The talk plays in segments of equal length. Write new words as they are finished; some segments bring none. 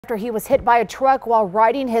After he was hit by a truck while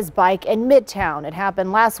riding his bike in Midtown. It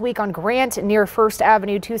happened last week on Grant near First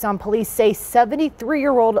Avenue. Tucson police say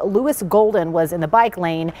 73-year-old Lewis Golden was in the bike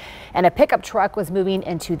lane and a pickup truck was moving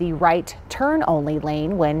into the right turn only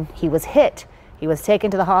lane when he was hit. He was taken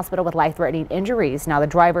to the hospital with life-threatening injuries. Now the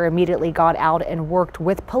driver immediately got out and worked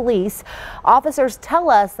with police. Officers tell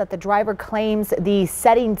us that the driver claims the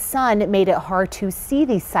setting sun made it hard to see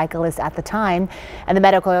the cyclist at the time, and the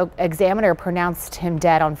medical examiner pronounced him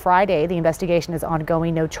dead on Friday. The investigation is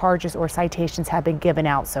ongoing. No charges or citations have been given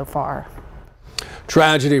out so far.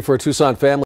 Tragedy for a Tucson family.